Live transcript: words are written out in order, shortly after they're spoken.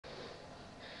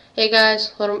Hey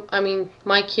guys,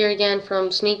 Mike here again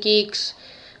from Sneak Geeks.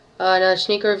 Another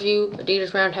sneaker review,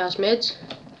 Adidas Roundhouse Mids.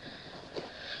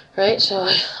 Right, so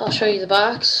I'll show you the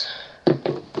box.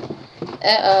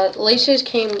 Laces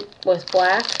came with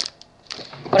black,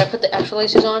 but I put the extra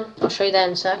laces on. I'll show you that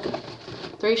in a sec.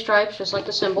 3 stripes, just like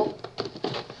the symbol.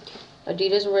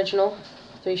 Adidas original,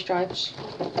 3 stripes.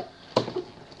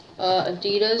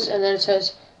 Adidas, and then it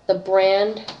says the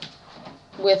brand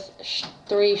with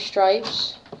 3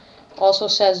 stripes. Also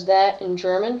says that in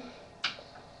German.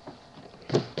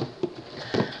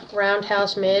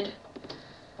 Roundhouse mid.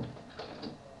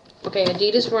 Okay,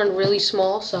 Adidas run really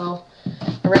small, so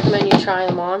I recommend you try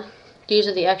them on. These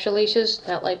are the extra laces,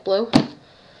 that light blue.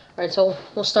 Alright, so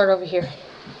we'll start over here.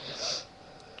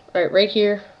 Alright, right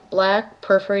here, black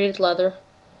perforated leather,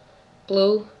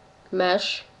 blue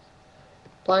mesh,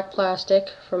 black plastic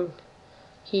from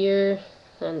here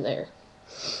and there.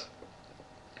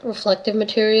 Reflective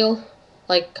material,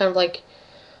 kind of like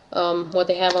what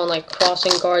they have on like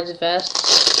crossing guards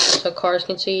vests, so cars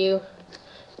can see you.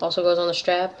 Also goes on the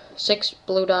strap. 6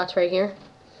 blue dots right here.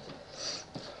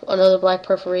 Another black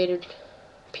perforated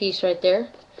piece right there.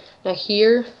 Now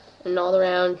here and all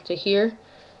around to here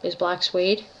is black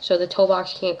suede, so the toe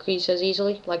box can't crease as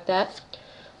easily, like that.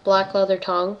 Black leather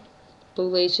tongue, blue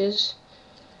laces,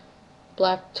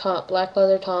 black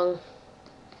leather tongue,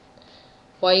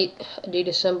 white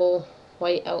Adidas symbol,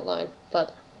 white outline,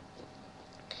 leather.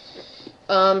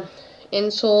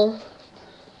 Insole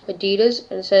Adidas,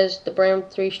 and it says the brand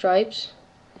with 3 stripes,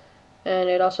 and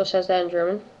it also says that in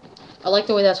German. I like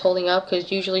the way that's holding up,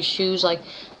 because usually shoes like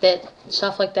that,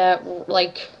 stuff like that,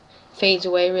 fades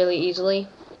away really easily.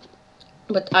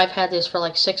 But I've had this for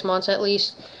like 6 months at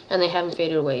least, and they haven't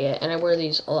faded away yet, and I wear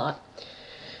these a lot.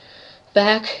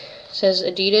 Back says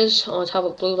Adidas on top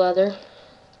of blue leather.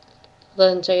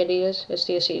 Doesn't say Adidas, it's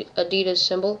the Adidas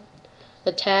symbol.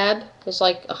 The tab is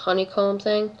like a honeycomb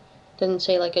thing. Doesn't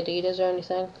say like Adidas or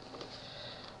anything.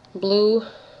 Blue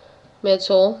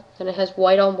midsole, and it has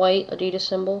white on white Adidas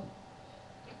symbol.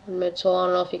 Midsole, I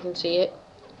don't know if you can see it.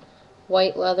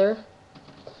 White leather.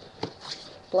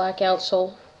 Black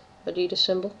outsole, Adidas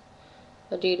symbol.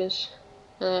 Adidas.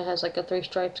 And it has like a 3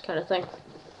 stripes kind of thing.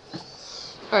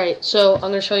 Alright, so I'm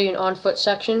going to show you an on-foot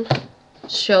section.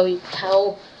 Show you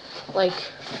how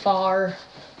far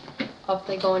up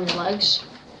they go on your legs.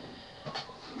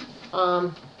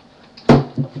 Alright.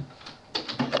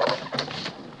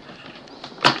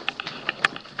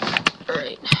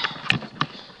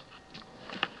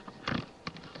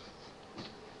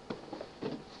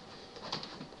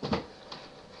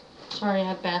 Sorry, I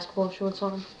have basketball shorts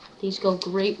on. These go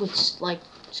great with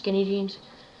skinny jeans.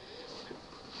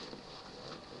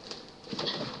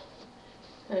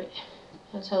 Alright,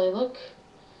 that's how they look.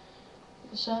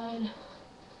 The side,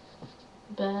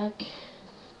 back,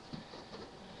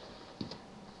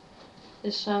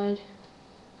 this side,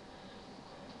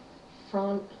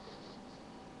 front,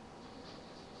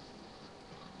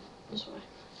 this way.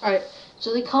 Alright,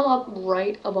 so they come up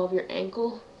right above your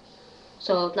ankle.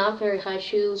 So not very high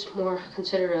shoes, more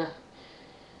considered a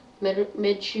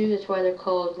mid shoe. That's why they're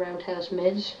called Roundhouse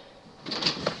Mids.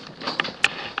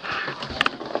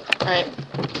 Alright.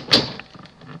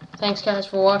 Thanks guys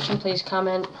for watching. Please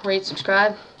comment, rate,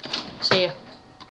 subscribe. See ya.